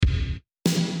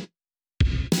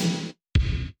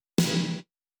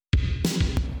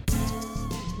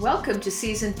Welcome to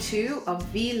Season 2 of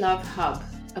V Love Hub,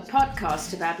 a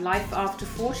podcast about life after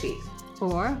 40.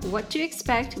 Or what to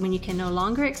expect when you can no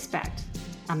longer expect.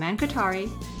 I'm Ann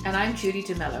Katari. And I'm Judy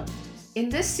DeMello. In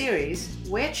this series,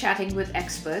 we're chatting with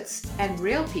experts and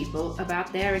real people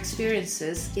about their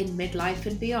experiences in midlife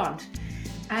and beyond.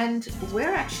 And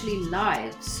we're actually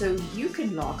live, so you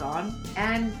can log on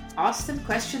and ask them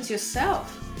questions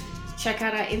yourself. Check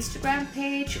out our Instagram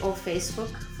page or Facebook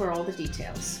for all the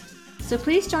details. So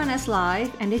please join us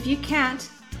live, and if you can't,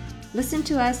 listen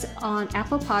to us on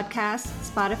Apple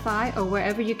Podcasts, Spotify, or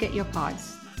wherever you get your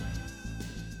pods.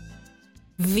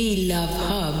 V Love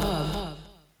Hub.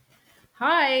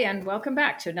 Hi, and welcome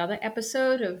back to another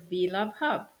episode of V Love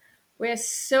Hub. We're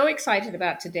so excited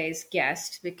about today's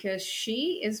guest because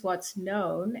she is what's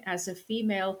known as a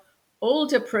female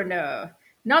olderpreneur.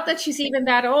 Not that she's even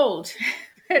that old.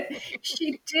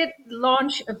 She did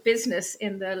launch a business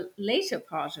in the later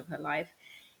part of her life.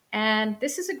 And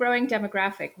this is a growing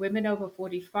demographic, women over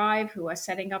 45 who are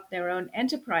setting up their own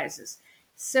enterprises.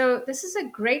 So this is a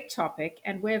great topic,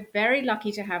 and we're very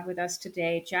lucky to have with us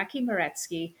today Jgame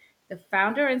Meretsky, the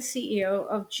founder and CEO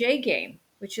of Jgame,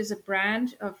 which is a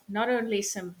brand of not only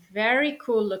some very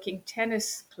cool-looking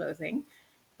tennis clothing,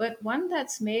 but one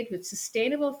that's made with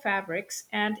sustainable fabrics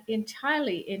and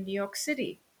entirely in New York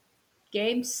City.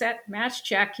 Game, set, match,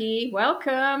 Jackie.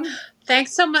 Welcome.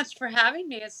 Thanks so much for having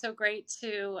me. It's so great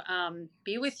to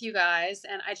be with you guys.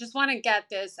 And I just want to get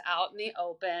this out in the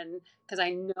open because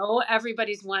I know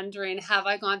everybody's wondering, have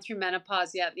I gone through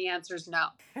menopause yet? The answer is no.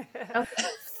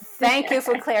 Thank you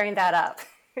for clearing that up.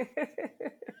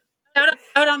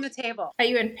 Out on the table. Are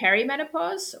you in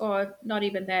perimenopause or not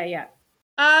even there yet?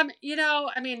 I'd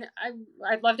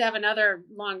love to have another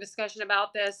long discussion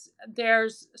about this.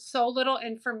 There's so little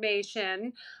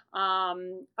information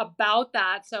about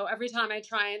that. So every time I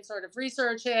try and sort of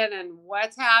research it and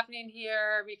what's happening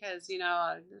here, because,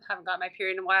 I haven't got my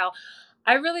period in a while,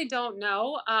 I really don't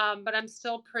know. But I'm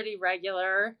still pretty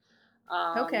regular.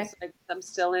 Okay. So I'm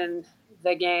still in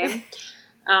the game.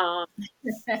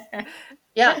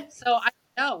 Yeah. So I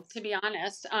know, to be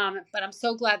honest, but I'm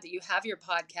so glad that you have your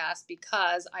podcast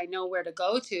because I know where to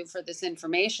go to for this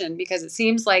information, because it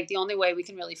seems like the only way we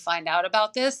can really find out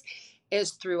about this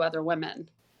is through other women.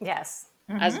 Yes.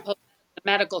 As opposed to the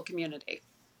medical community.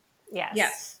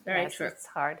 Yes. Very true. It's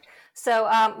hard. So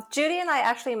Judy and I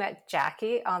actually met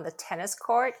Jackie on the tennis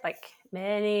court like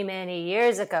many, many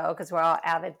years ago because we're all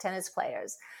avid tennis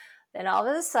players. Then all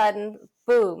of a sudden,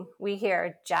 boom, we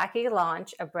hear Jackie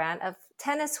launch a brand of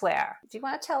tennis wear. Do you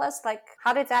want to tell us,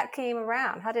 how did that came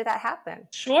around? How did that happen?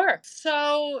 Sure.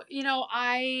 So,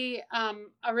 I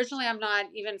originally I'm not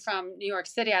even from New York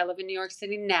City. I live in New York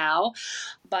City now,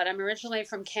 but I'm originally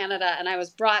from Canada, and I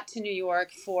was brought to New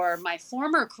York for my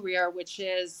former career, which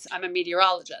is I'm a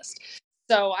meteorologist.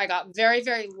 So I got very,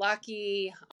 very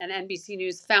lucky, and NBC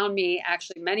News found me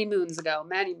actually many moons ago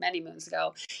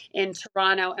in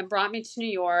Toronto and brought me to New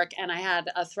York. And I had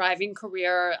a thriving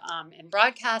career in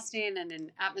broadcasting and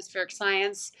in atmospheric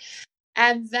science.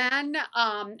 And then,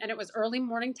 and it was early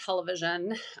morning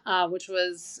television, which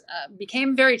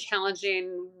became very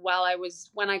challenging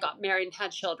when I got married and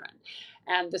had children.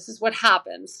 And this is what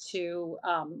happens to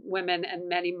women and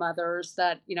many mothers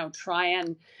that, try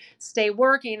and stay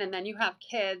working, and then you have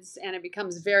kids, and it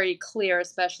becomes very clear,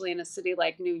 especially in a city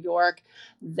like New York,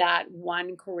 that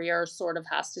one career sort of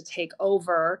has to take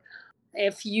over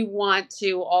if you want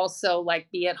to also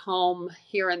be at home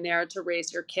here and there to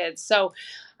raise your kids. So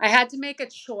I had to make a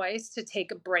choice to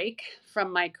take a break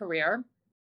from my career,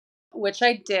 which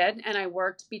I did, and I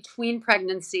worked between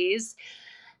pregnancies.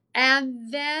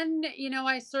 And then,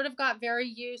 I sort of got very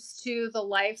used to the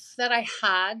life that I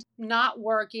had, not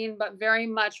working, but very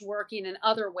much working in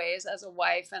other ways as a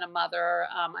wife and a mother.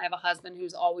 I have a husband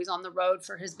who's always on the road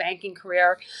for his banking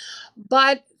career.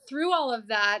 But through all of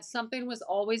that, something was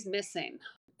always missing.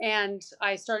 And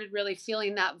I started really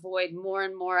feeling that void more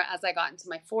and more as I got into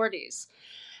my 40s.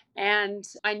 And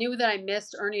I knew that I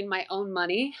missed earning my own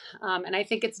money. And I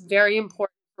think it's very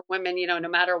important for women, no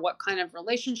matter what kind of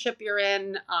relationship you're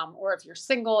in, or if you're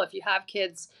single, if you have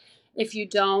kids, if you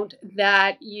don't,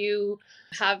 that you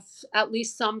have at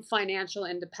least some financial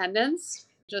independence,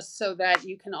 just so that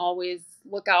you can always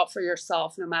look out for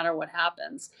yourself no matter what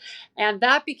happens. And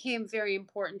that became very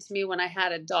important to me when I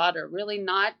had a daughter. Really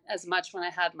not as much when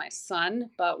I had my son,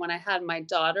 but when I had my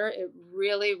daughter, it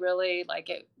really, really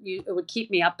it would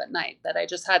keep me up at night, that I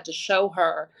just had to show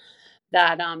her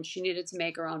that she needed to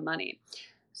make her own money.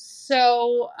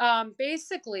 So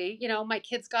basically, my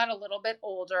kids got a little bit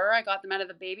older. I got them out of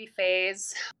the baby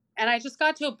phase. And I just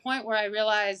got to a point where I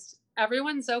realized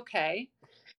everyone's okay.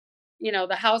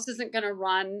 the house isn't going to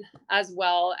run as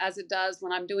well as it does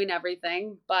when I'm doing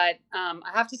everything, but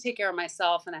I have to take care of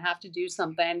myself and I have to do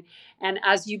something. And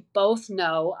as you both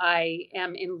know, I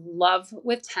am in love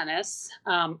with tennis.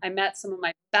 I met some of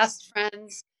my best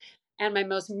friends and my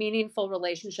most meaningful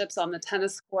relationships on the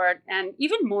tennis court. And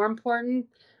even more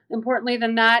importantly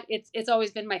than that, it's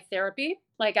always been my therapy.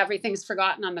 Like everything's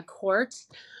forgotten on the court.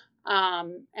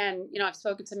 And I've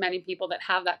spoken to many people that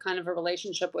have that kind of a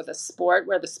relationship with a sport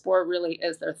where the sport really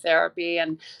is their therapy.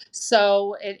 And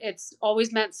so it's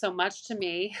always meant so much to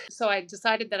me. So I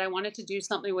decided that I wanted to do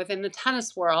something within the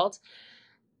tennis world.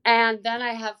 And then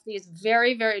I have these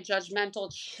very, very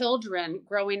judgmental children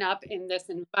growing up in this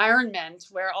environment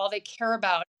where all they care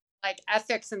about is like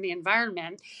ethics in the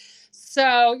environment. So,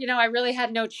 I really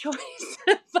had no choice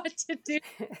but to do.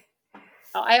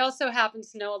 I also happen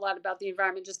to know a lot about the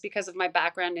environment just because of my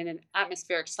background in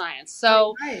atmospheric science.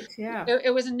 So Right, yeah.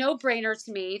 it was a no-brainer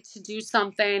to me to do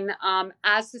something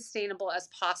as sustainable as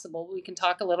possible. We can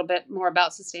talk a little bit more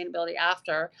about sustainability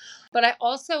after. But I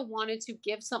also wanted to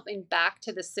give something back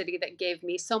to the city that gave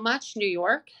me so much, New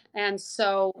York. And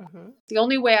so the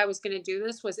only way I was going to do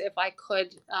this was if I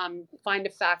could find a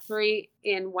factory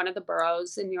in one of the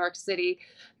boroughs in New York City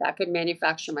that could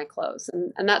manufacture my clothes.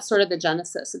 And that's sort of the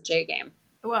genesis of Jgame.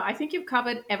 Well, I think you've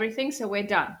covered everything, so we're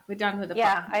done. We're done with the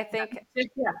Yeah, podcast. I think.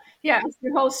 Yeah, it's the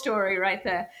whole story right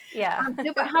there. Yeah.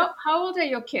 No, but how old are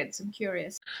your kids? I'm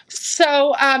curious.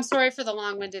 So, sorry for the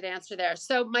long-winded answer there.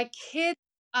 So my kids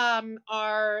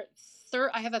are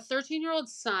I have a 13-year-old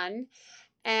son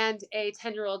and a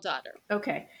 10-year-old daughter.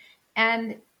 Okay.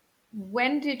 And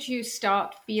when did you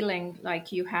start feeling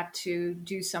like you had to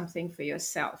do something for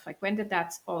yourself? Like when did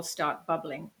that all start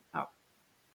bubbling up?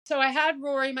 So I had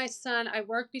Rory, my son. I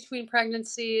worked between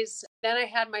pregnancies. Then I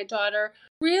had my daughter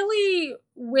really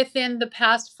within the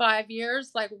past 5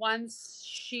 years, like once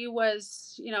she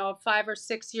was, 5 or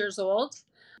 6 years old.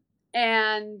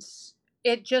 And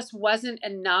it just wasn't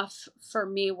enough for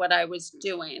me what I was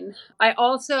doing.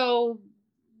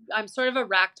 I'm sort of a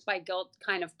racked by guilt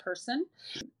kind of person.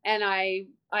 And I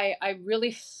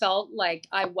really felt like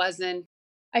I wasn't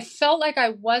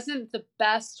the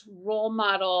best role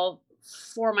model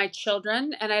for my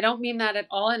children. And I don't mean that at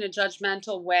all in a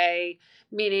judgmental way,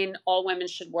 meaning all women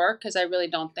should work, because I really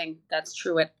don't think that's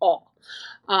true at all.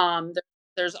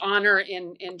 There's honor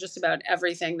in just about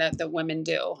everything that women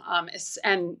do,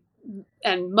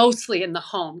 and mostly in the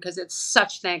home, because it's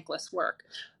such thankless work.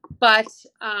 But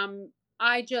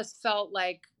I just felt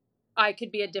like I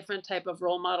could be a different type of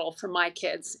role model for my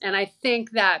kids. And I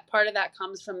think that part of that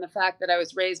comes from the fact that I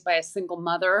was raised by a single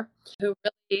mother who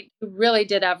really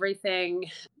did everything.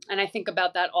 And I think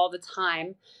about that all the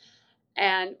time.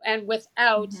 And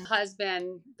without a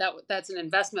husband that's an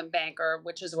investment banker,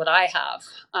 which is what I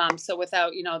have. So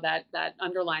without, that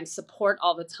underlying support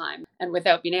all the time, and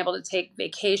without being able to take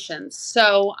vacations.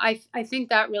 So I think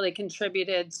that really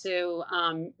contributed to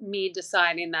me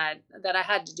deciding that I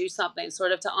had to do something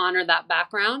sort of to honor that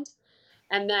background,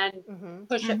 and then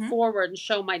push it forward and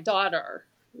show my daughter,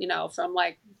 from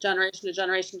like generation to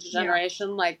generation to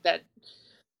generation, like that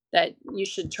you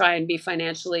should try and be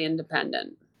financially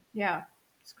independent. Yeah,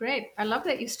 it's great. I love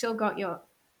that you still got you're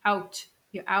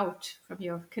out from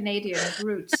your Canadian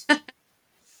roots. I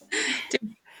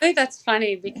think that's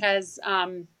funny because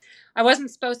I wasn't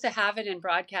supposed to have it in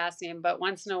broadcasting, but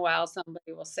once in a while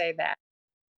somebody will say that.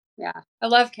 Yeah, I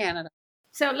love Canada.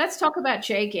 So let's talk about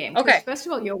Jgame. Okay. First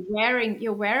of all, you're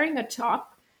wearing a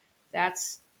top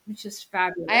that's just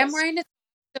fabulous. I am wearing a.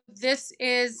 So this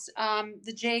is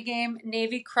the Jgame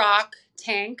Navy Croc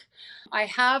tank. I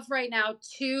have right now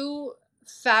 2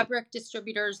 fabric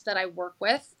distributors that I work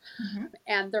with,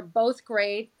 and they're both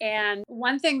great. And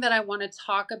one thing that I want to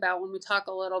talk about when we talk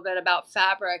a little bit about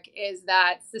fabric is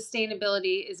that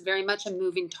sustainability is very much a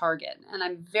moving target. And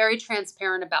I'm very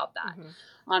transparent about that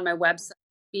on my website,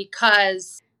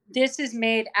 because this is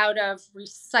made out of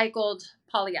recycled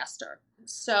polyester.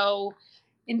 So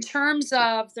in terms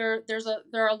of there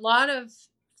are a lot of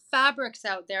fabrics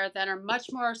out there that are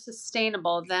much more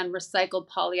sustainable than recycled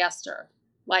polyester,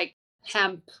 like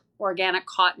hemp, organic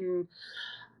cotton.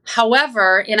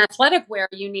 However, in athletic wear,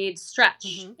 you need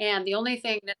stretch. And the only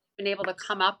thing that I've been able to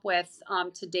come up with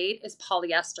to date is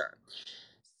polyester.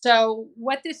 So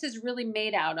what this is really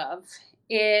made out of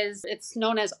is, it's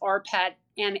known as rPET,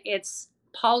 and it's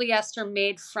polyester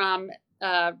made from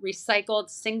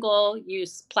recycled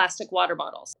single-use plastic water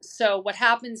bottles. So what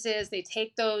happens is they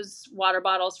take those water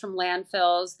bottles from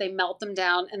landfills, they melt them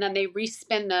down, and then they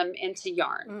respin them into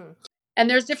yarn. And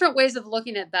there's different ways of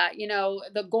looking at that.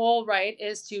 The goal, right,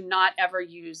 is to not ever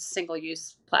use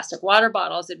single-use plastic water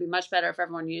bottles. It'd be much better if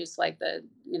everyone used like the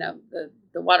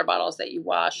water bottles that you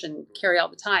wash and carry all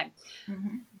the time.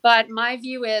 Mm-hmm. But my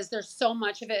view is there's so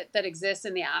much of it that exists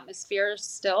in the atmosphere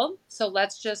still. So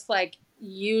let's just like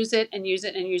use it and use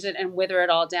it and use it and wither it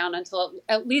all down until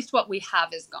at least what we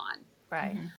have is gone.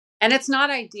 Right. Mm-hmm. And it's not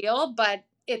ideal, but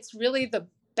it's really the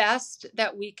best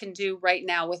that we can do right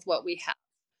now with what we have.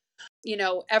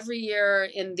 Every year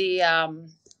in the,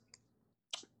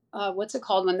 what's it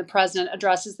called when the president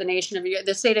addresses the nation of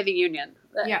the State of the Union?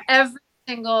 Yeah. Every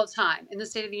single time in the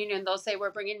State of the Union, they'll say,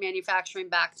 we're bringing manufacturing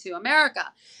back to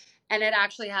America. And it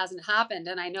actually hasn't happened.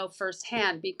 And I know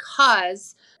firsthand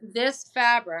because this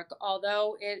fabric,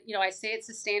 although I say it's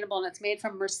sustainable and it's made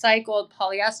from recycled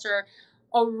polyester,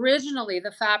 originally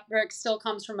the fabric still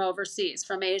comes from overseas,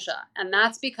 from Asia. And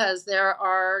that's because there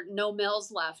are no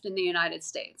mills left in the United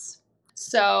States.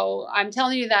 So I'm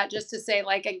telling you that just to say,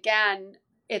 like, again,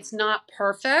 it's not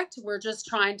perfect. We're just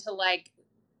trying to like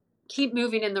keep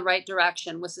moving in the right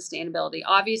direction with sustainability.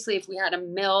 Obviously, if we had a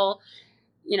mill,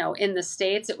 in the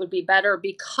States, it would be better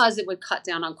because it would cut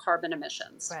down on carbon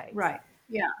emissions. Right.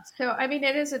 Yeah. So, I mean,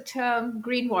 it is a term,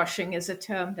 greenwashing is a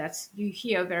term you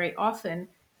hear very often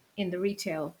in the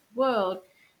retail world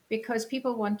because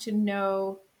people want to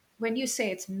know when you say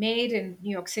it's made in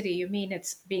New York City, you mean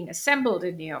it's being assembled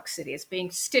in New York City, it's being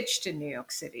stitched in New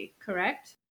York City,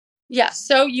 correct? Yeah.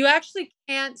 So you actually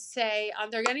can't say,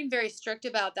 they're getting very strict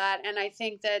about that. And I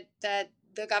think that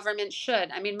the government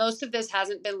should. I mean, most of this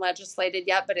hasn't been legislated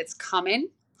yet, but it's coming.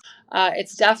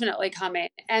 It's definitely coming.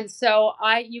 And so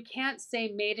you can't say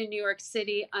made in New York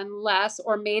City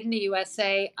or made in the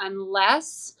USA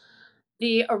unless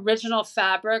the original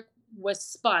fabric was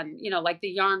spun, like the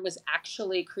yarn was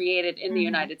actually created in the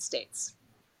United States.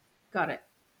 Got it.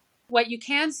 What you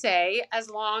can say, as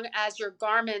long as your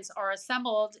garments are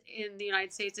assembled in the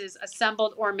United States, is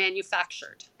assembled or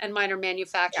manufactured, and mine are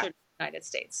manufactured in the United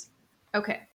States.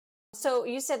 Okay. So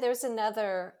you said there's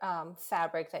another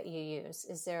fabric that you use.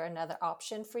 Is there another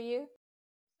option for you?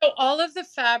 So all of the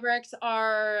fabrics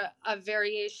are a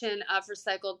variation of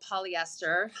recycled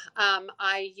polyester.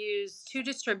 I use two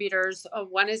distributors.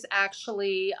 One is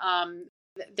actually,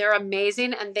 they're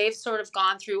amazing, and they've sort of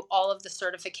gone through all of the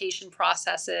certification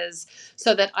processes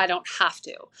so that I don't have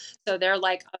to. So they're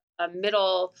like a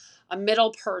middle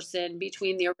person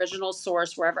between the original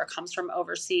source, wherever it comes from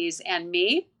overseas, and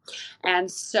me. And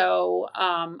so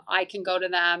I can go to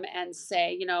them and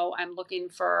say, I'm looking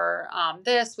for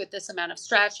this with this amount of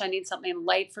stretch. I need something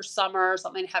light for summer,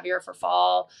 something heavier for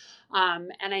fall.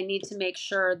 And I need to make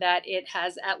sure that it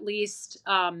has at least,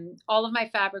 all of my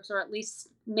fabrics are at least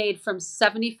made from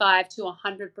 75 to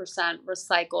 100%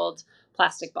 recycled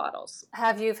plastic bottles.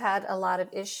 Have you had a lot of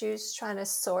issues trying to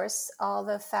source all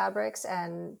the fabrics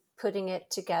and putting it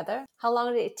together? How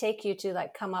long did it take you to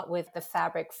come up with the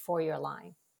fabric for your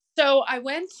line? So I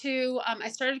I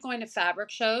started going to fabric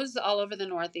shows all over the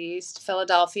Northeast,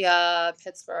 Philadelphia,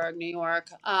 Pittsburgh, New York,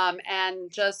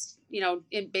 and just,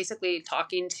 basically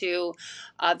talking to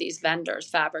these vendors,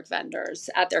 fabric vendors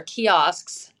at their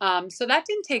kiosks. So that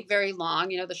didn't take very long.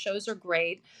 The shows are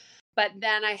great. But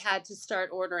then I had to start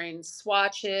ordering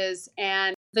swatches.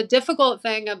 And the difficult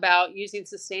thing about using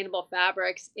sustainable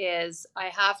fabrics is I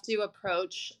have to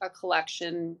approach a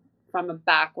collection from a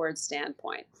backward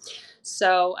standpoint.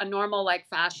 So a normal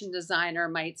fashion designer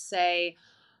might say,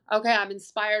 okay, I'm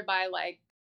inspired by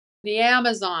the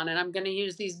Amazon, and I'm going to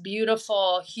use these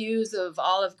beautiful hues of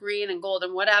olive green and gold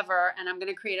and whatever, and I'm going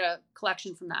to create a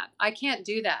collection from that. I can't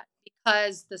do that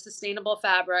because the sustainable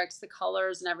fabrics, the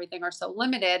colors and everything are so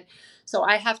limited. So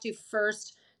I have to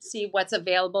first see what's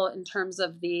available in terms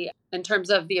of the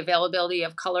availability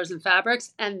of colors and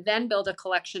fabrics, and then build a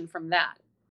collection from that.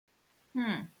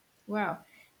 Wow.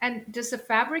 And does the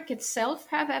fabric itself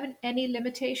have any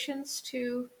limitations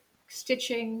to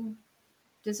stitching,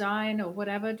 design, or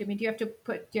whatever? I mean, do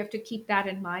you have to keep that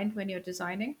in mind when you're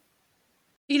designing?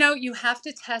 You have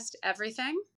to test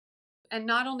everything. And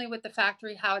not only with the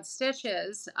factory, how it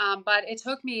stitches, but it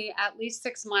took me at least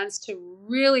 6 months to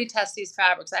really test these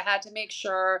fabrics. I had to make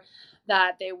sure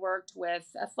that they worked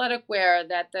with athletic wear,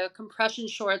 that the compression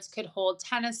shorts could hold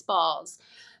tennis balls,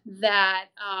 that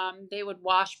they would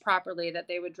wash properly, that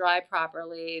they would dry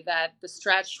properly, that the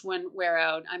stretch wouldn't wear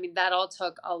out. I mean, that all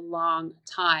took a long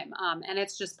time. And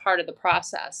it's just part of the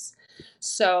process.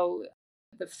 So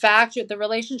the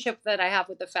relationship that I have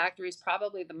with the factory is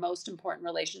probably the most important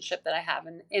relationship that I have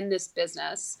in this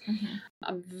business. Mm-hmm.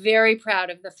 I'm very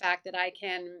proud of the fact that I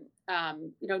can,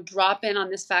 drop in on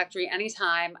this factory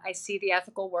anytime. I see the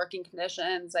ethical working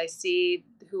conditions. I see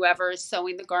whoever is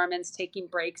sewing the garments, taking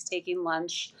breaks, taking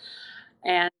lunch,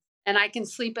 and I can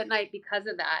sleep at night because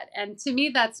of that. And to me,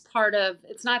 that's part of,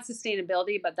 it's not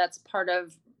sustainability, but that's part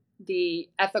of the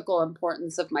ethical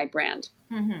importance of my brand.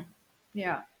 Mm-hmm.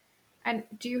 Yeah. And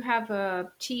do you have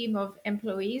a team of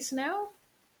employees now?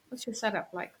 What's your setup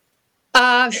like?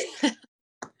 Do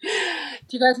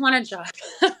you guys want a job?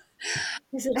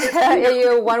 Is it just Are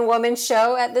you a one-woman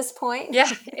show at this point?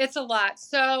 Yeah, it's a lot.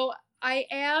 So I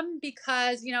am,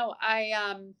 because,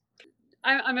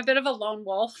 I'm a bit of a lone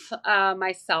wolf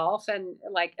myself. And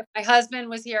like, if my husband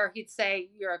was here, he'd say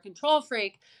you're a control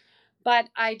freak. But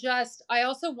I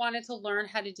also wanted to learn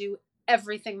how to do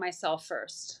everything myself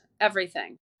first.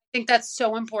 Everything. I think that's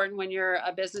so important when you're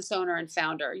a business owner and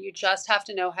founder. You just have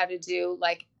to know how to do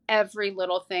like every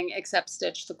little thing except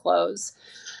stitch the clothes.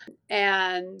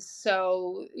 And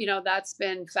so, that's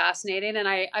been fascinating. And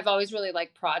I've always really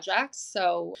liked projects.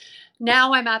 So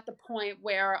now I'm at the point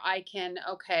where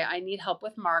okay, I need help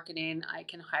with marketing. I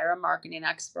can hire a marketing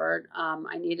expert.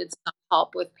 I needed some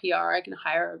help with PR. I can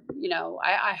hire,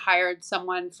 I hired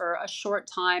someone for a short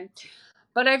time.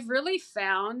 But I've really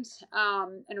found,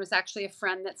 and it was actually a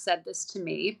friend that said this to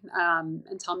me,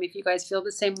 and tell me if you guys feel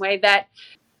the same way, that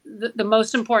the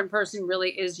most important person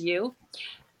really is you.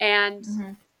 And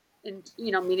Mhm.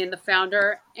 meaning the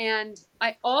founder. And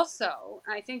I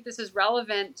think this is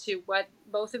relevant to what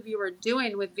both of you are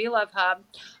doing with V-Love Hub.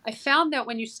 I found that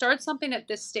when you start something at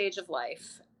this stage of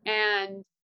life and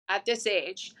at this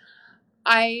age,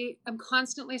 I am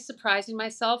constantly surprising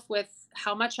myself with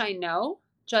how much I know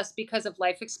just because of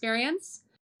life experience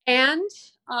and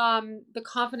the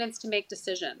confidence to make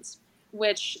decisions,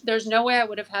 which there's no way I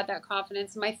would have had that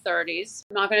confidence in my 30s.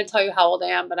 I'm not going to tell you how old I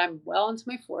am, but I'm well into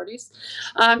my 40s.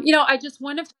 I just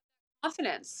wouldn't have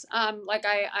confidence. Like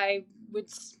I would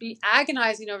be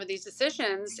agonizing over these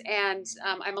decisions, and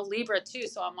I'm a Libra too.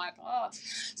 So I'm like, oh,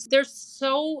 there's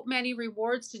so many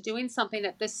rewards to doing something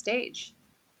at this stage.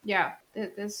 Yeah,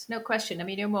 there's no question. I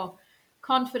mean, you're more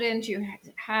confident. You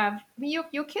have. I mean,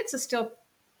 your kids are still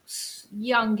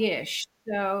youngish,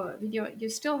 so you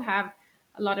still have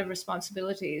a lot of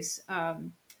responsibilities.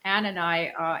 Anne and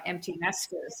I are empty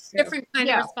nesters. So, Different kind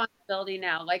of yeah, responsibility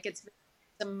now. Like it's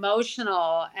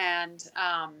emotional and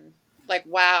like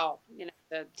wow,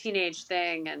 the teenage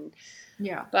thing, and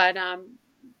yeah, but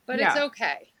it's yeah.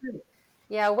 okay.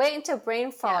 Yeah, wait until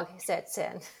brain fog sets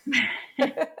in.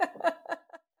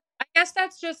 I guess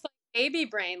that's just like baby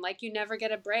brain, like you never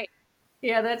get a break.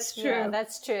 Yeah, that's Yeah, true.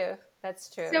 that's true. That's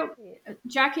true. So,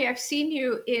 Jackie, I've seen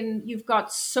you've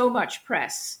got so much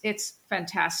press. It's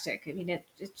fantastic. I mean, it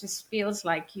just feels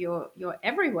like you're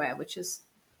everywhere, which is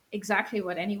exactly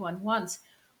what anyone wants.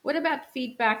 What about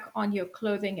feedback on your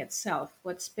clothing itself?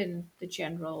 What's been the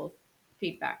general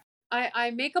feedback?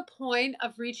 I make a point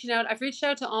of reaching out. I've reached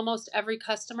out to almost every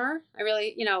customer. I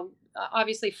really,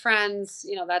 obviously friends,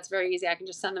 that's very easy. I can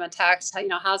just send them a text,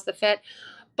 how's the fit?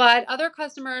 But other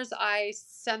customers, I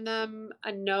send them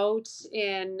a note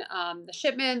in the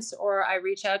shipments, or I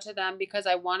reach out to them because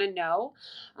I want to know,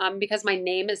 because my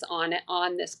name is on it,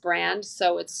 on this brand.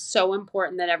 So it's so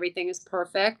important that everything is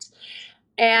perfect.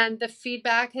 And the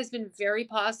feedback has been very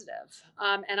positive.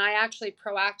 And I actually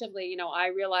proactively, I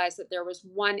realized that there was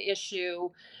one issue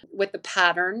with the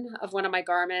pattern of one of my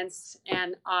garments,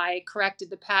 and I corrected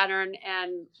the pattern.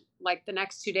 And like the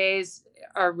next 2 days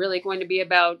are really going to be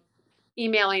about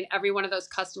emailing every one of those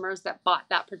customers that bought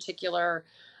that particular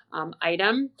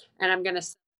item, and I'm going to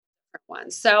send different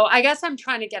ones. So I guess I'm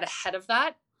trying to get ahead of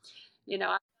that.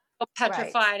 I'm so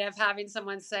petrified of having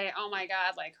someone say, "Oh my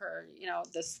God, like her,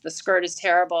 the skirt is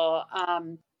terrible."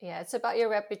 Yeah, it's about your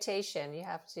reputation. You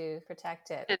have to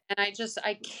protect it. And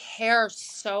I care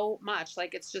so much.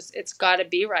 Like it's got to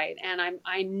be right. And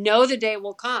I know the day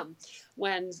will come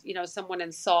when someone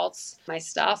insults my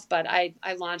stuff. But I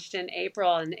launched in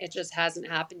April, and it just hasn't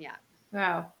happened yet.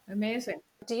 Wow, amazing.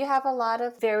 Do you have a lot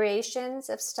of variations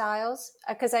of styles?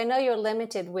 Because I know you're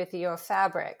limited with your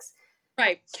fabrics.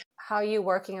 Right. How are you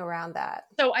working around that?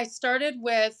 So I started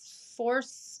with 4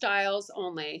 styles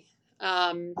only: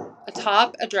 a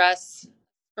top, a dress,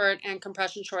 skirt, and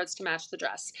compression shorts to match the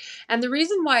dress. And the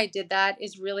reason why I did that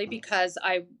is really because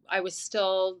I was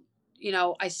still,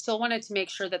 I still wanted to make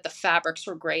sure that the fabrics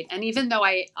were great. And even though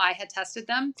I had tested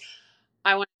them,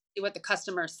 I wanted to see what the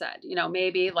customer said.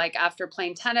 Maybe like after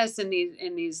playing tennis in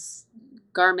these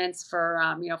garments for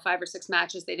 5 or 6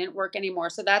 matches, they didn't work anymore.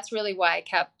 So that's really why I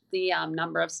kept the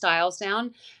number of styles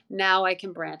down. Now I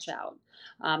can branch out.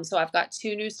 So I've got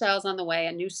 2 new styles on the way: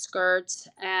 a new skirt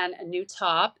and a new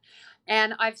top.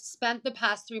 And I've spent the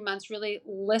past 3 months really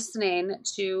listening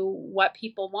to what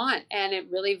people want. And it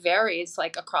really varies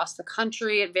like across the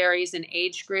country. It varies in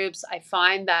age groups. I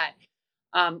find that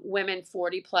women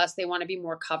 40 plus, they want to be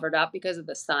more covered up because of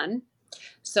the sun.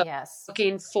 So Yes.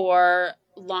 looking for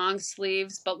long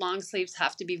sleeves, but long sleeves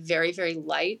have to be very, very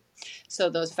light. So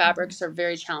those fabrics are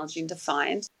very challenging to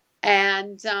find.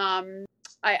 And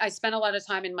I spent a lot of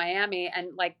time in Miami,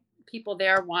 and like people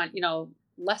there want,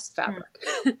 less fabric.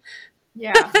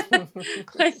 Yeah.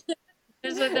 Like,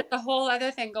 there's a whole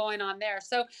other thing going on there.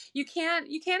 So you can't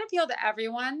appeal to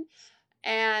everyone.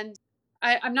 And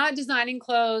I'm not designing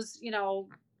clothes,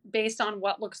 based on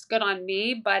what looks good on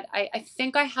me, but I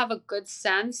think I have a good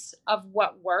sense of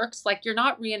what works. Like, you're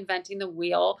not reinventing the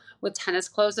wheel with tennis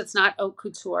clothes. It's not haute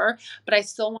couture, but I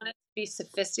still want it to be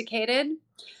sophisticated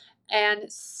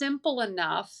and simple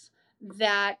enough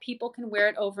that people can wear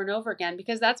it over and over again,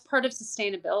 because that's part of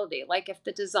sustainability. Like, if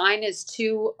the design is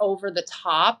too over the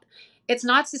top, it's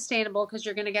not sustainable because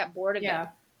you're going to get bored of it. Yeah.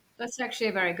 That's actually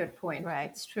a very good point. Right.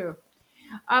 It's true.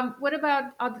 What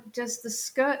about, does the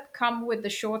skirt come with the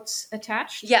shorts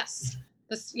attached? Yes.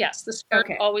 The skirt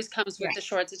Okay. always comes with Yeah. the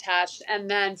shorts attached. And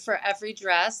then for every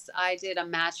dress, I did a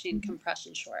matching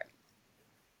compression short.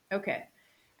 Okay.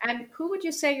 And who would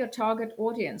you say your target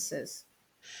audience is?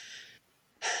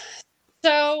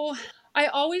 So I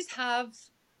always have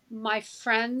my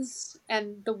friends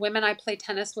and the women I play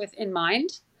tennis with in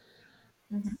mind.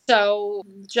 Mhm. So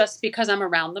just because I'm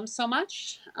around them so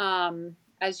much,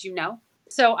 as you know.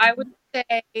 So I would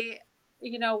say,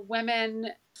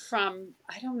 women from,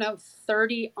 I don't know,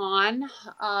 30 on.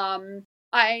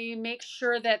 I make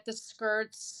sure that the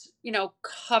skirts,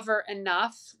 cover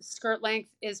enough. Skirt length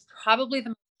is probably the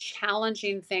most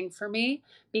challenging thing for me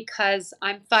because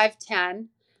I'm 5'10".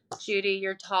 Judy,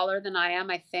 you're taller than I am,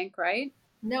 I think, right?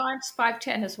 No, I'm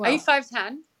 5'10" as Are you well.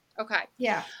 5'10"? Okay.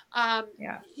 Yeah. Um,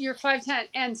 Yeah. you're 5'10".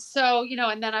 And so,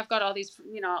 and then I've got all these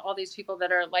people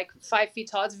that are like 5 feet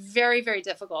tall. It's very, very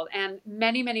difficult. And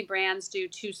many, many brands do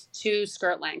two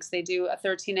skirt lengths. They do a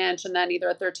 13-inch and then either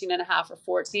a 13 and a half or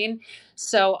 14.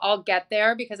 So I'll get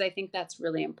there because I think that's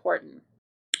really important.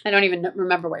 I don't even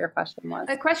remember what your question was.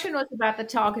 The question was about the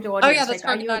target Oh audience. yeah, the Like, are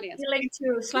target you audience. appealing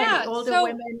to slightly older So,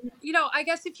 women? I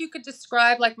guess if you could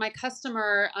describe like my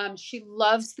customer, she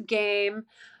loves the game,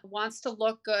 wants to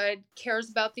look good,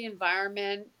 cares about the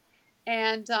environment,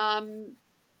 and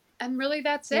really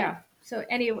that's it. Yeah. So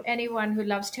anyone who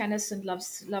loves tennis and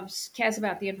loves cares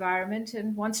about the environment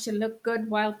and wants to look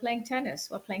good while playing tennis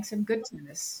or playing some good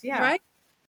tennis. Yeah.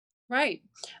 Right.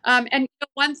 And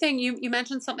one thing you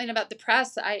mentioned something about the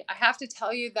press. I have to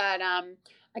tell you that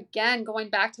again, going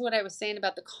back to what I was saying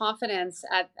about the confidence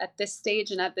at this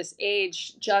stage and at this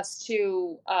age, just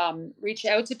to reach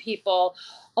out to people,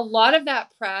 a lot of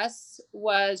that press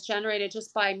was generated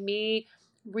just by me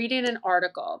reading an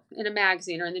article in a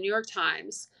magazine or in the New York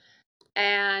Times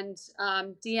and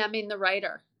DMing the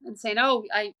writer and saying, "Oh,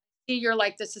 I see you're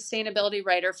like the sustainability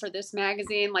writer for this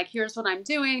magazine. Like, here's what I'm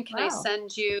doing. Can I Wow.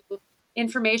 send you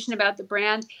information about the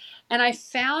brand?" And I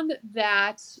found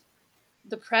that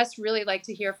the press really like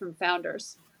to hear from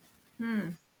founders.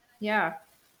 Yeah.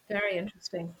 Very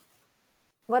interesting.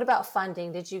 What about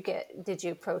funding? Did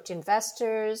you approach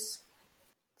investors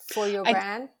for your I,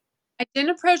 brand? I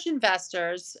didn't approach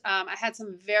investors. I had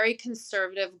some very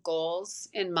conservative goals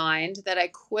in mind that I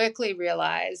quickly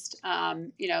realized,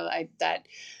 that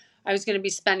I was going to be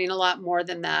spending a lot more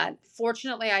than that.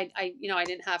 Fortunately, I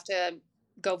didn't have to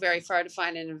go very far to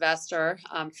find an investor.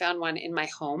 Found one in my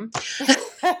home.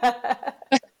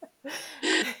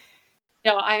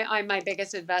 I'm my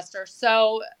biggest investor.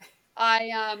 So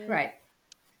Right.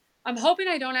 I'm hoping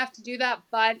I don't have to do that,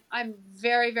 but I'm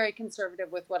very, very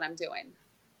conservative with what I'm doing.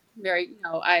 Very,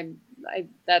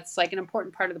 that's like an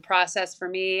important part of the process for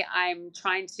me. I'm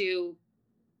trying to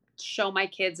show my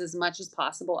kids as much as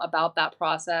possible about that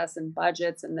process and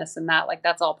budgets and this and that. Like,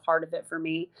 that's all part of it for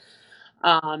me.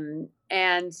 And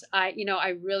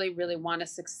I really, really want to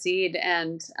succeed,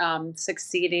 and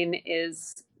succeeding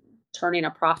is turning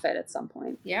a profit at some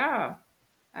point. Yeah.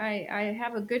 I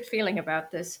have a good feeling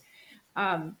about this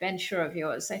venture of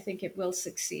yours. I think it will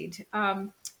succeed.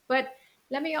 But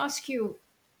let me ask you,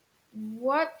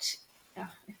 what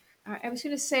I was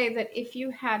going to say that if you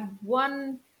had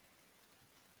one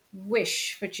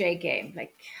wish for Jgame,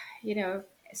 like,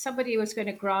 somebody was going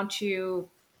to grant you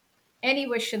any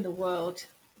wish in the world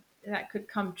that could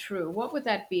come true, what would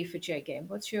that be for Jgame?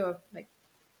 What's your like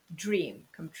dream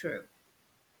come true?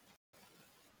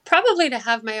 Probably to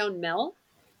have my own mill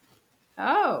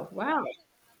Oh, wow.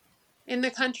 in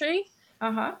the country.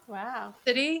 Uh-huh. Wow.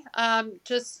 city,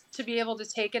 just to be able to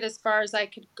take it as far as I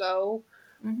could go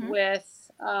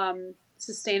with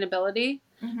sustainability,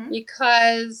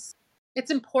 because it's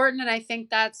important. And I think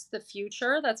that's the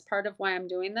future. That's part of why I'm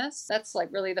doing this. That's like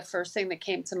really the first thing that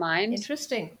came to mind.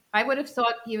 Interesting. I would have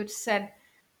thought you had said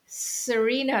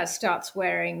Serena starts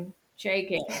wearing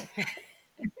Jgame.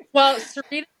 Well,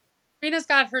 Serena's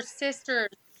got her sister's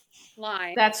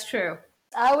line. That's true.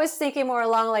 I was thinking more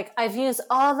along like I've used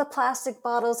all the plastic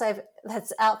bottles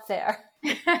that's out there.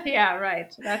 Yeah,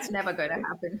 right. That's never going to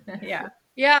happen. Yeah.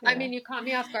 Yeah, I mean, you caught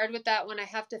me off guard with that one. I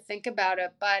have to think about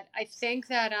it, but I think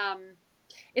that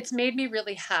it's made me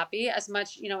really happy. As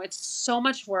much, it's so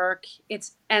much work.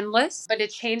 It's endless, but it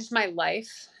changed my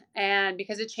life. And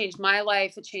because it changed my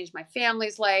life, it changed my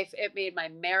family's life. It made my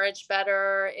marriage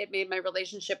better. It made my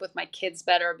relationship with my kids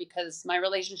better, because my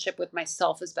relationship with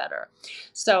myself is better.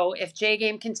 So if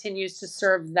Jgame continues to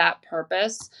serve that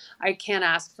purpose, I can't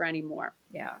ask for any more.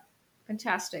 Yeah.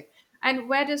 Fantastic. And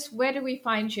where do we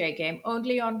find Jgame?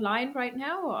 Only online right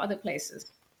now, or other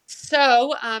places?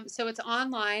 So it's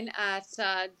online at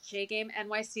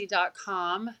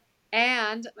jgamenyc.com.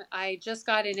 And I just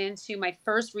got it into my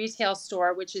first retail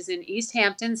store, which is in East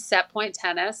Hampton, Set Point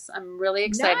Tennis. I'm really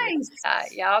excited about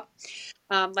that. Yep.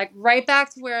 Like right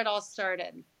back to where it all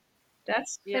started.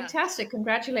 That's fantastic.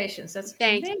 Congratulations. That's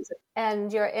Thank amazing. you.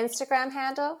 And your Instagram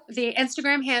handle? The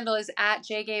Instagram handle is at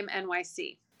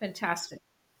jgamenyc. Fantastic.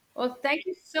 Well, thank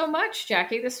you so much,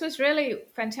 Jackie. This was really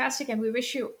fantastic, and we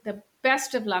wish you the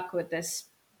best of luck with this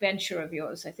venture of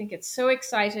yours. I think it's so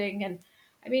exciting, and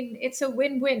I mean, it's a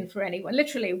win-win for anyone.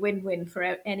 Literally, win-win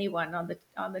for anyone on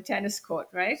the tennis court,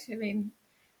 right? I mean,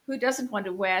 who doesn't want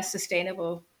to wear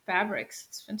sustainable fabrics?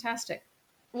 It's fantastic.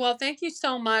 Well, thank you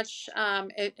so much.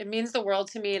 It means the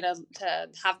world to me to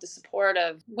have the support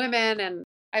of women, and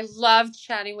I loved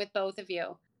chatting with both of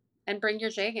you. And bring your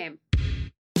Jgame.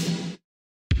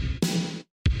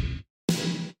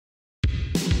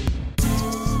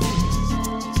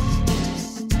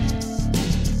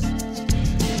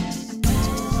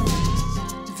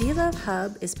 V Love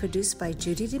Hub is produced by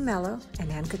Judy DeMello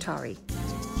and Ann Katari.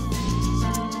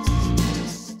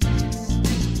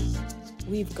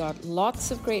 We've got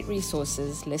lots of great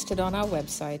resources listed on our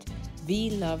website,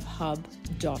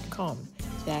 vlovehub.com.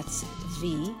 That's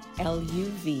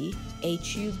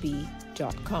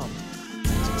VLUVHUB.com.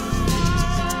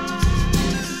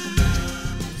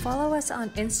 Follow us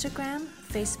on Instagram,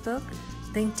 Facebook,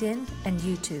 LinkedIn, and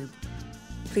YouTube.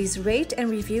 Please rate and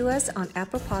review us on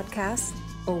Apple Podcasts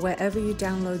or wherever you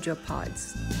download your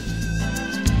pods.